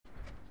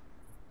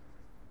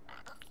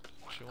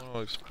you want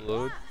to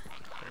explode?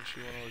 Don't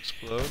you want to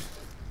explode?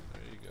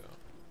 There you go.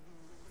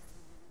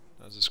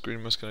 Now is the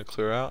screen must gonna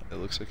clear out? It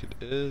looks like it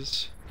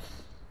is.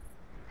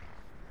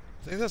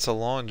 I think that's a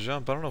long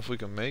jump. I don't know if we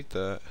can make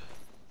that.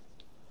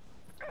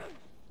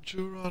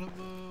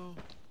 Geronimo.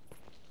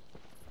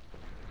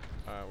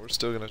 Alright, we're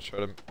still gonna try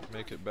to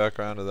make it back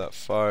around to that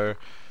fire.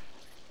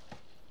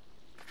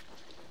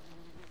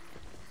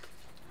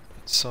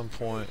 At some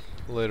point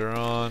later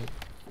on.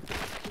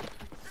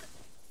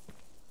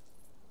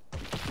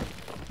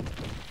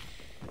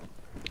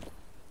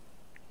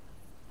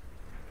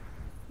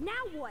 Now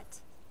what?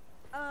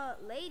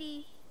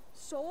 Lady,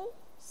 soul,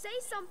 say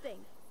something.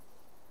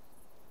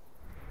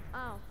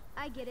 Oh,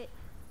 I get it.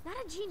 Not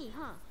a genie,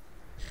 huh?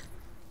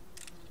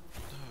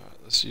 Alright,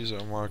 let's use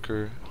our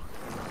marker.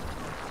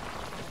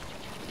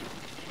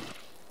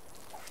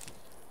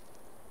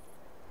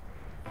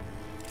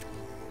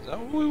 Is that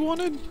what we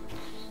wanted?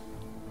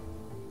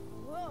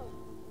 Whoa.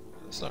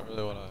 That's not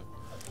really what I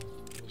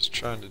was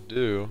trying to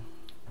do.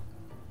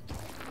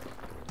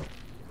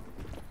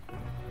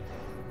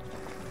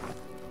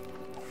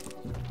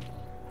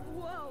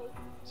 Whoa.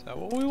 Is that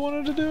what we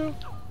wanted to do?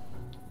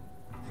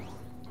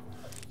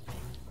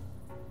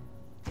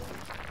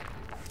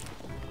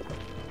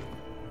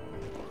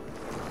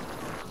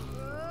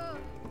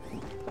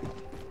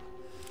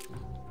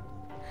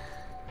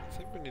 I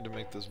think we need to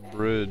make this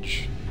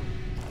bridge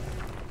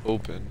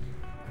open,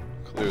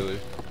 clearly.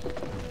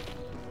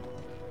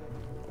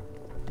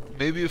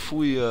 Maybe if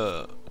we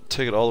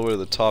take it all the way to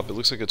the top, it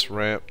looks like it's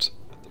ramped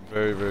at the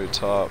very, very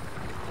top.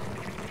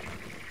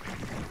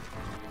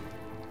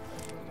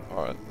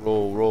 Alright,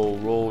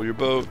 roll your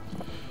boat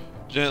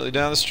gently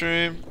down the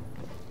stream.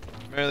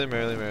 Merrily,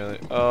 merrily, merrily.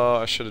 Oh,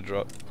 I should have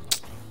dropped.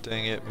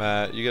 Dang it,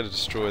 Matt. You gotta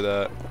destroy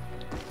that.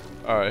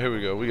 Alright, here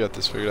we go. We got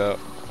this figured out.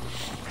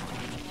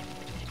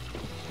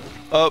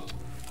 Up.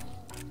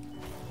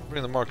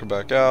 Bring the marker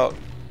back out.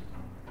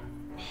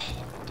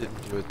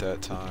 Didn't do it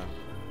that time.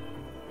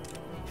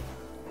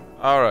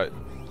 Alright.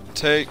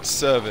 Take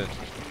 7.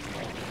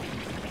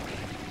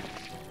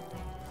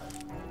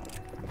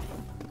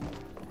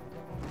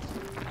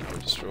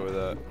 Destroy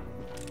that.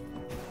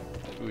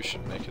 Maybe we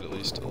should make it at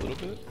least a little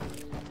bit.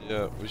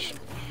 Yeah, we should.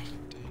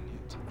 Dang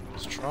it. I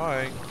was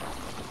trying.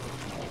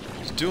 I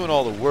was doing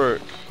all the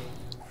work.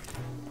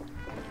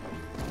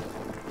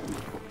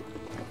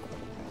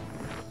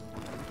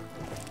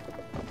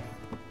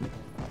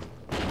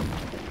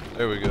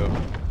 There we go.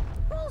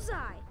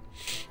 Bullseye.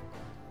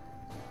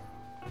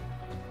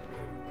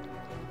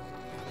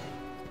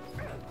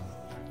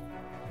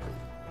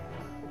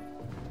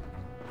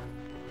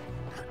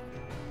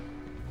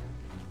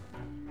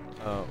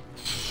 Oh,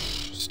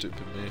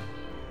 stupid me.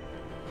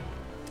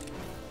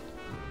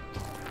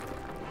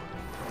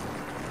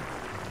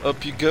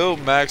 Up you go,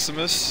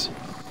 Maximus. Is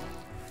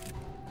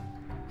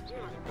there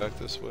anything back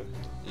this way?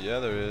 Yeah,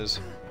 there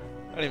is.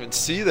 I didn't even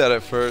see that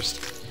at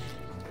first.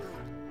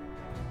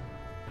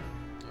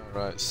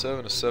 Alright,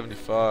 7 to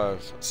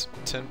 75. That's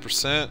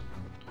 10%.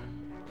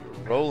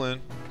 We're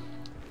rolling.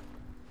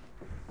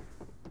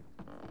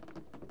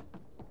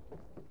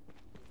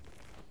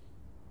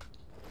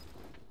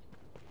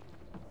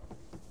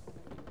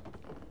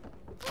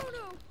 Oh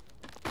no.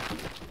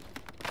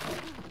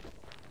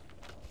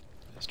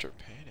 Mr.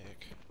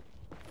 Panic.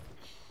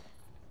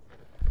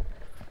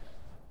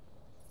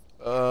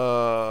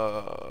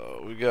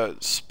 We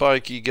got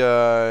Spiky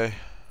Guy.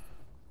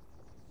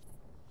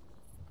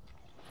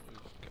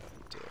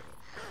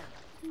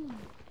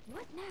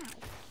 What now?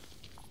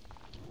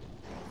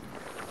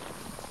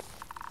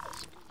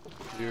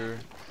 Here.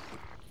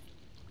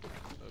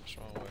 Oops,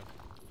 wrong way.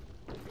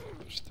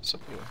 Push this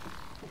up here.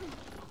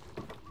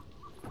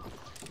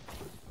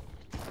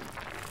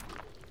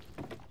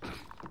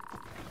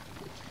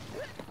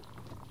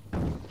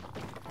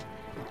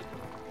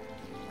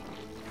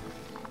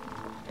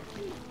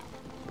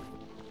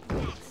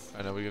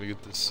 I know we gotta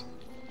get this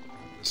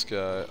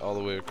guy all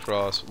the way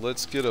across.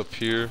 Let's get up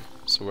here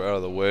so we're out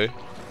of the way.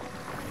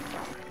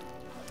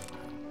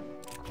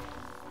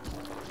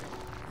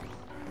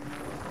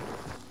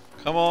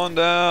 Come on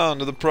down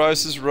to The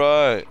Price is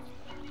Right.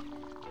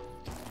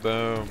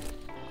 Boom.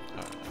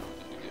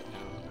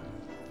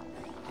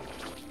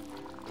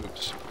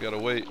 Oops, we gotta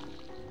wait.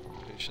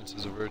 Patience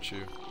is a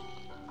virtue.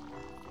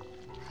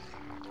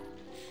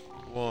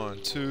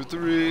 1, 2,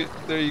 3.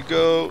 There you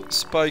go,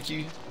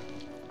 Spiky.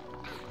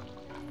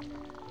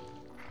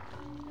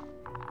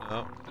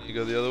 No, you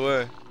go the other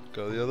way.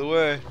 Go the other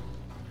way.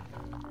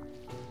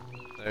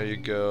 There you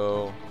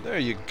go. There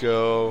you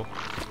go.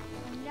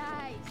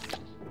 Nice.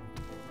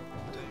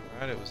 Dang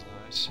right, it was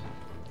nice.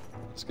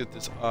 Let's get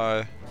this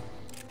eye.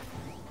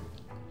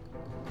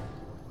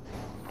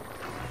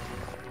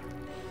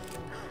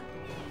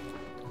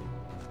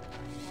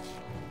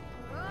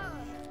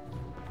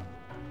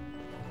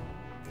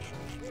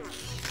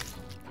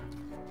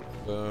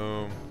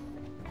 Boom.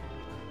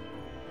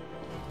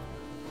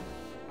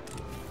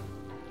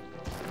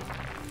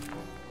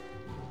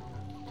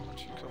 Why don't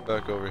you come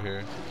back over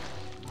here?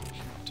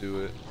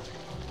 Do it.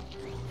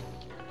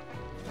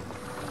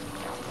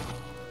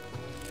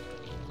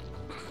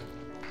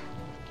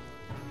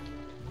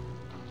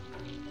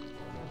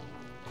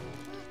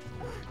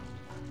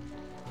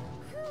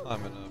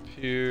 Climbing up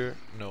here,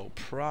 no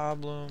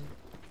problem.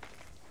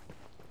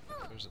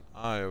 There's an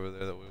eye over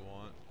there that we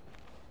want.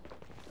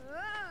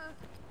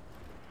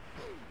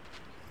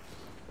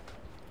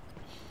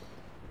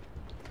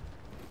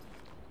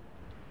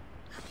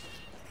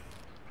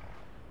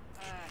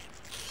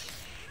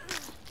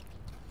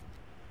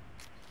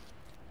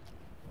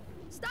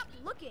 Stop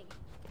looking.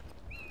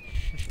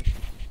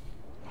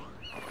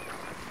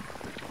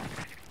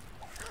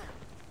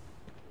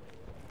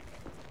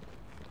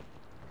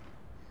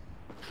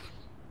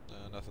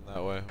 Nothing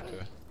that way.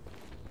 Okay.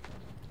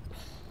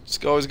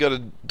 Just always got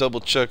to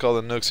double check all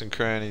the nooks and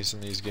crannies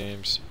in these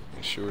games.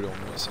 Make sure we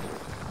don't miss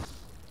anything.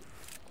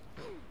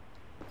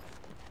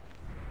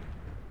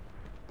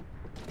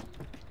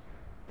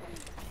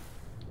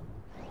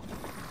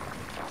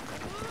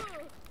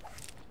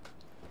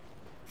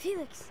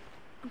 Felix,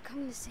 I'm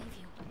coming to save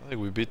you. I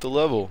think we beat the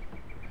level.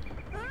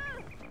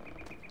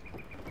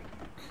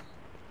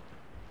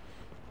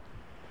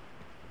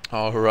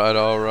 Alright,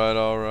 alright,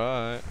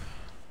 alright.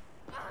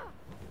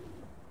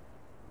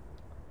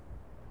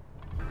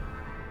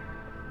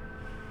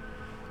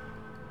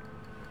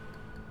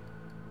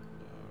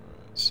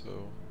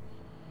 So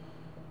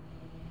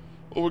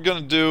what we're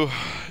gonna do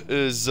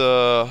is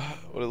what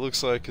it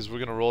looks like is we're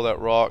gonna roll that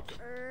rock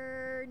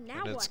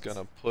Now and it's what?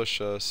 gonna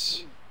push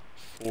us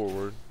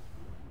forward.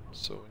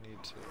 So we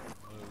need to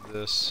move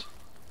this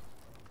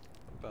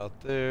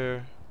about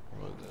there,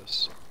 move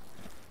this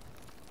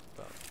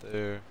about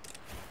there, and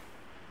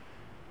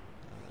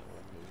then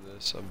we'll move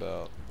this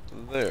about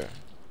there.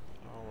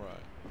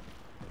 Alright.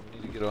 We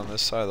need to get on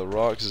this side of the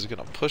rock because it's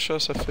gonna push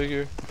us, I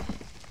figure.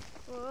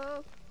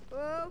 Whoa,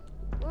 whoa,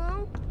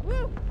 whoa,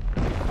 whoa.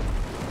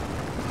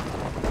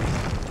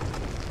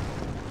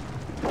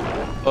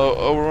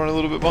 Oh, we're running a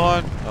little bit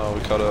behind. Oh,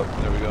 we caught up.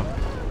 There we go.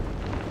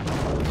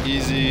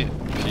 Easy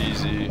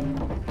peasy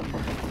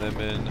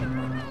lemon.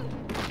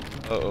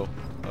 Uh-oh.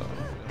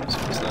 Uh-oh. So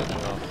what's that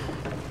jump?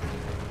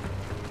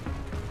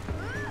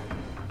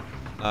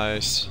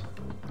 Nice.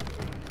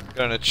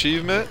 Got an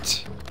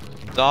achievement.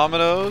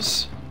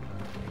 Dominoes.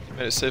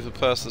 Made it safely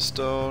past the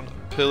stone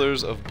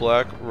pillars of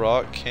Black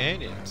Rock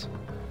Canyons.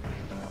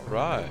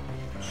 Alright.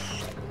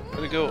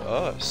 Way to go,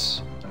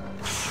 us.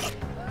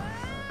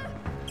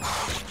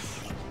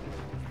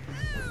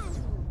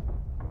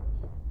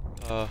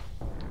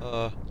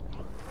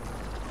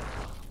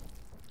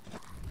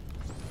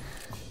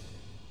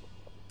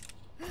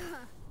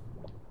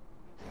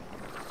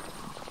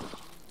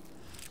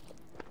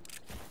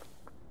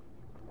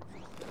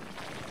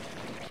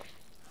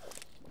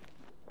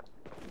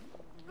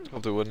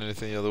 Hope there wasn't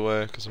anything the other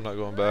way, because I'm not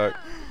going back.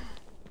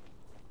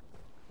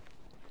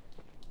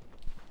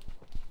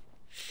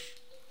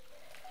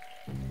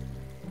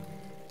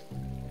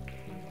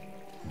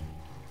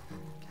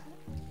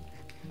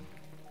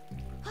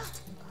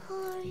 Who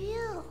are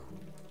you?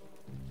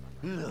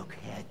 Look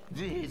at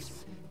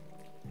this.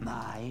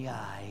 My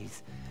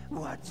eyes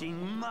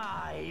watching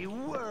my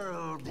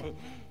world.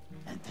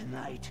 And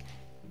tonight,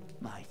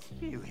 my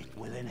spirit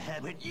will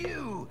inhabit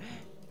you.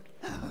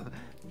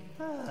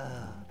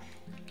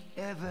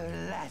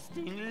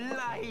 Everlasting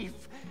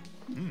life.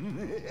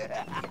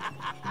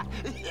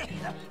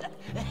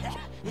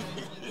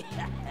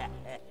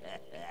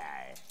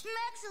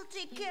 Max will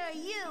take care of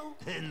you.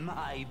 And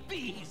my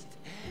beast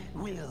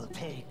will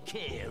take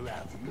care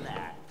of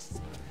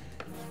Max.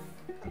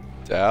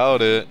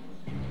 Doubt it.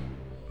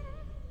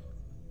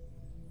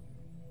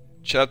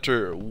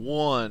 Chapter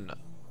 1,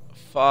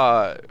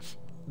 5,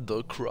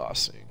 The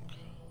Crossing.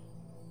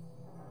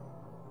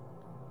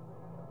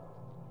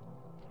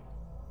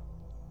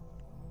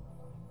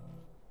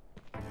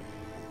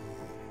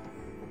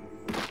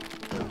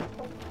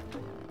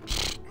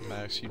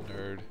 Max, you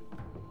nerd.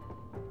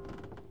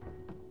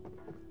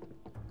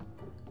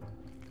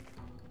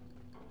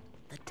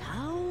 The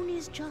town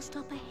is just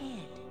up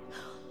ahead.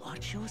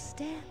 Watch your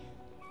step.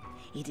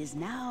 It is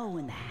now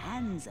in the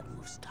hands of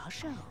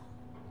Mustachio.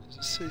 Does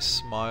it say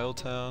Smile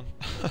Town?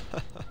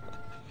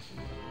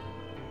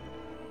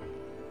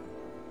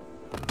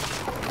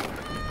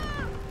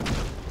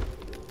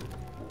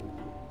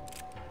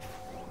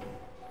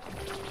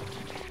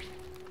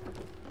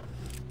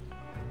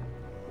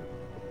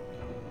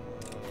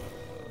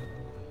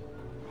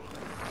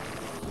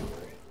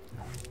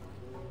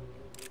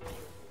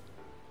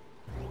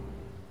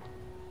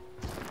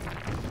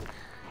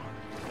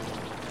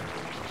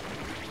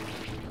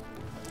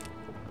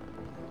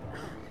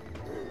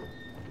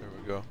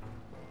 Go.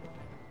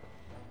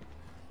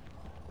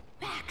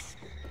 Max,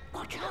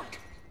 watch out!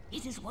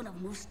 It is one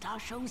of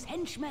Mustachio's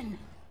henchmen.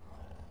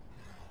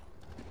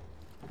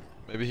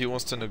 Maybe he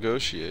wants to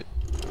negotiate.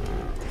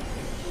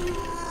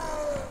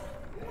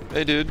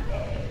 Hey, dude.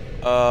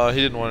 He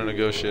didn't want to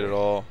negotiate at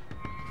all.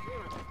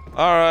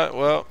 Alright,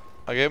 well,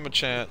 I gave him a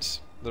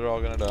chance. They're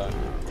all gonna die.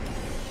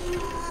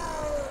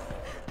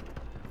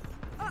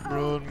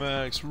 Run,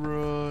 Max,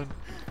 run.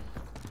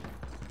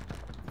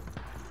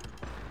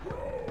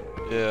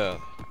 Yeah.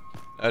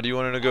 Now do you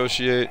want to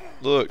negotiate?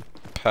 Look,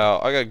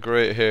 pal, I got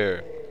great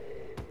hair.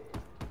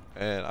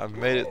 And I've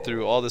made it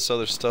through all this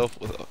other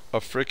stuff with a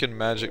freaking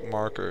magic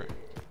marker.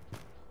 Do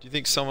you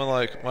think someone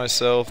like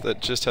myself that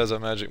just has a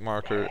magic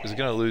marker is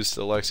gonna lose to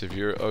the likes of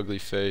your ugly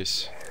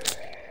face?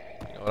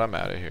 You know what? I'm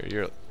out of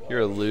here. You're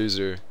a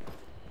loser.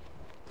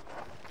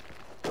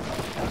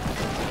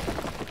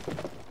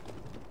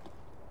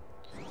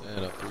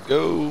 And up we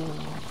go.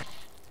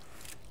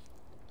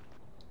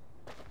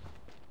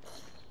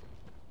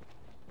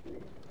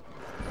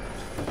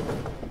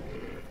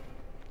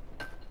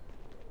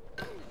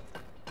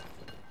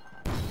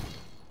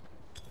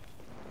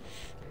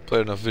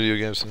 Played enough video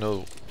games to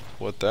know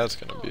what that's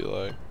gonna be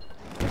like.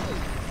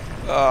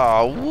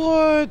 Ah,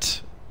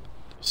 what?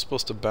 It was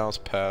supposed to bounce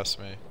past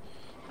me.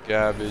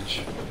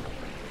 Garbage.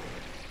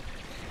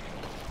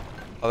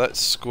 Oh, that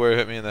square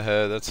hit me in the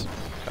head. That's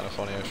kind of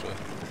funny, actually.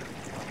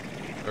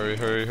 Hurry,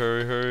 hurry,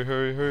 hurry, hurry,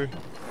 hurry, hurry.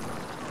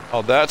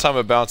 Oh, that time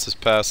it bounces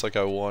past like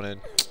I wanted.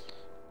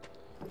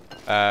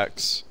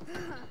 Axe.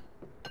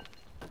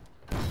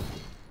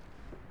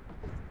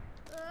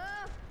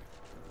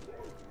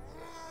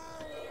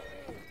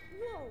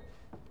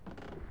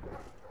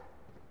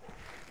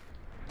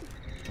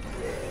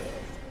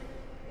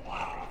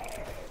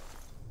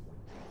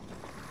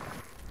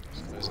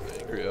 This guy's an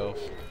angry elf.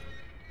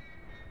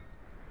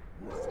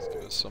 Let's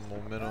give us some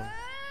momentum.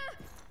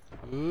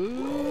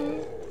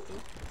 Ooh.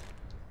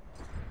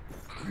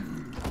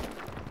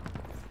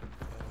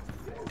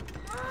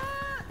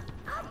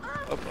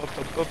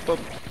 Up.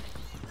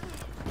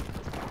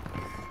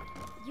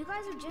 You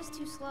guys are just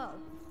too slow.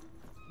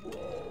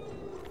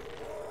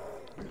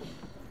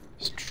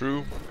 It's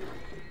true.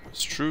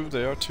 It's true,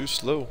 they are too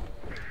slow.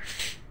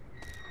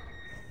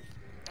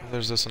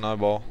 There's this an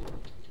eyeball.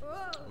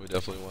 We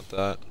definitely want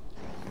that.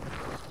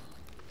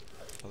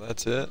 Well,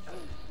 that's it.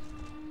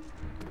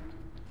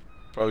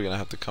 Probably gonna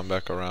have to come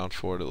back around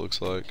for it, it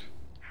looks like.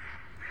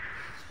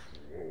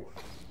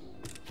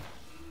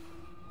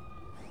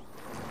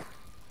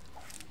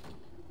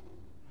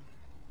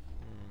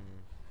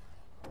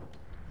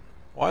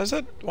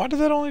 Why did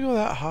that only go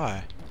that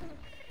high?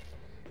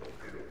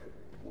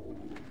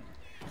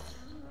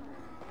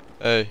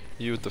 Hey,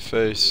 you with the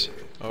face,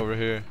 over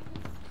here.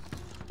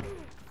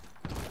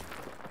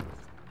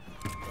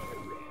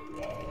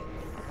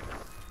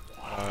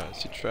 Alright,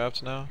 is he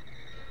trapped now?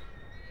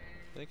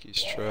 I think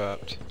he's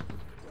trapped.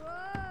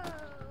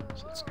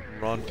 So let's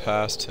run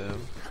past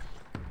him.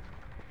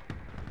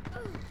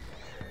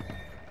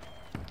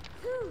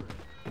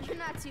 You're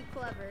not too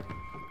clever.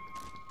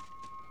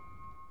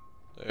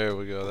 There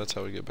we go, that's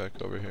how we get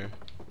back over here.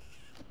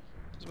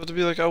 It's about to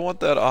be like, I want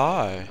that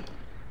eye.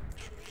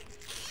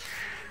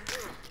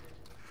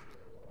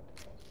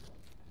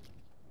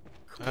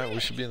 Alright,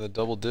 we should be in the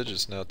double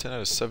digits now. 10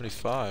 out of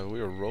 75.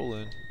 We are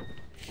rolling.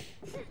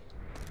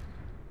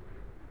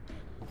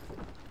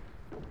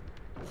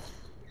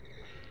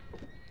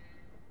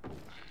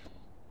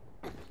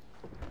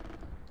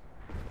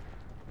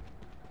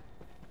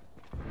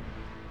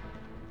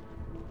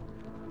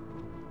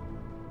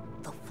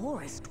 The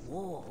forest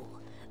wall,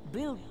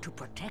 built to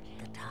protect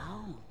the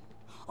town.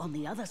 On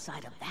the other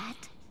side of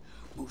that,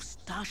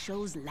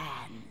 Mustachio's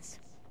lands.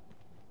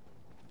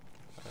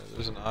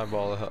 There's an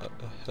eyeball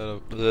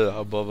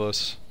above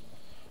us.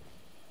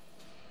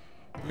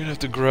 We're gonna have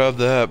to grab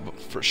that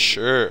for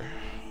sure.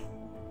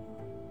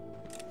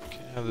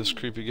 Can't have this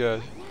creepy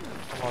guy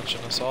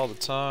watching us all the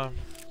time.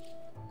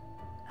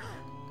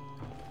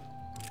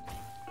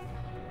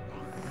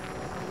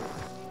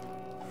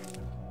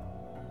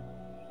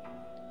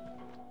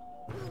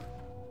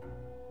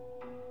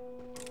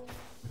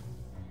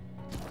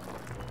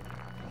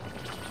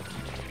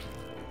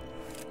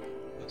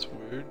 That's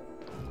weird.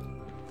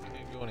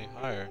 Can't go any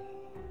higher.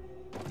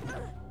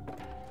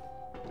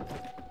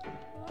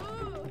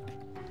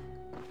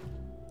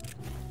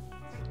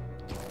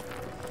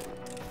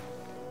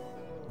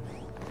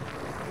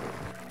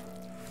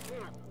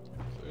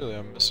 Clearly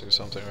I'm missing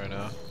something right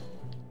now.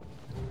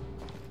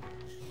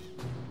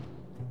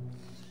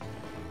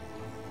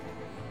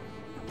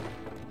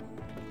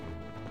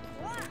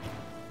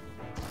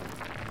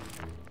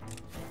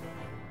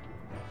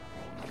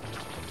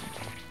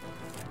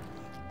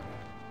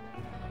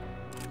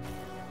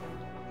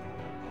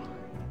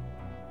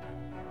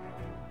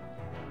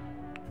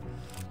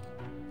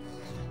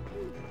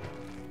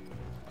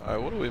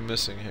 Alright, what are we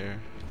missing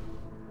here?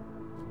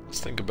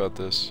 Let's think about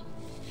this.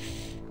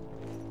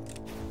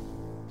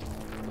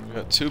 We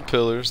got 2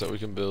 pillars that we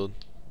can build.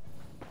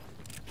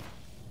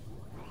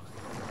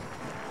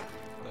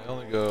 They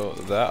only go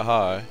that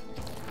high.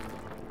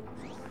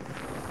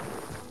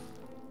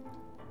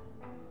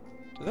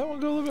 Did that one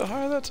go a little bit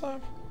higher that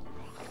time?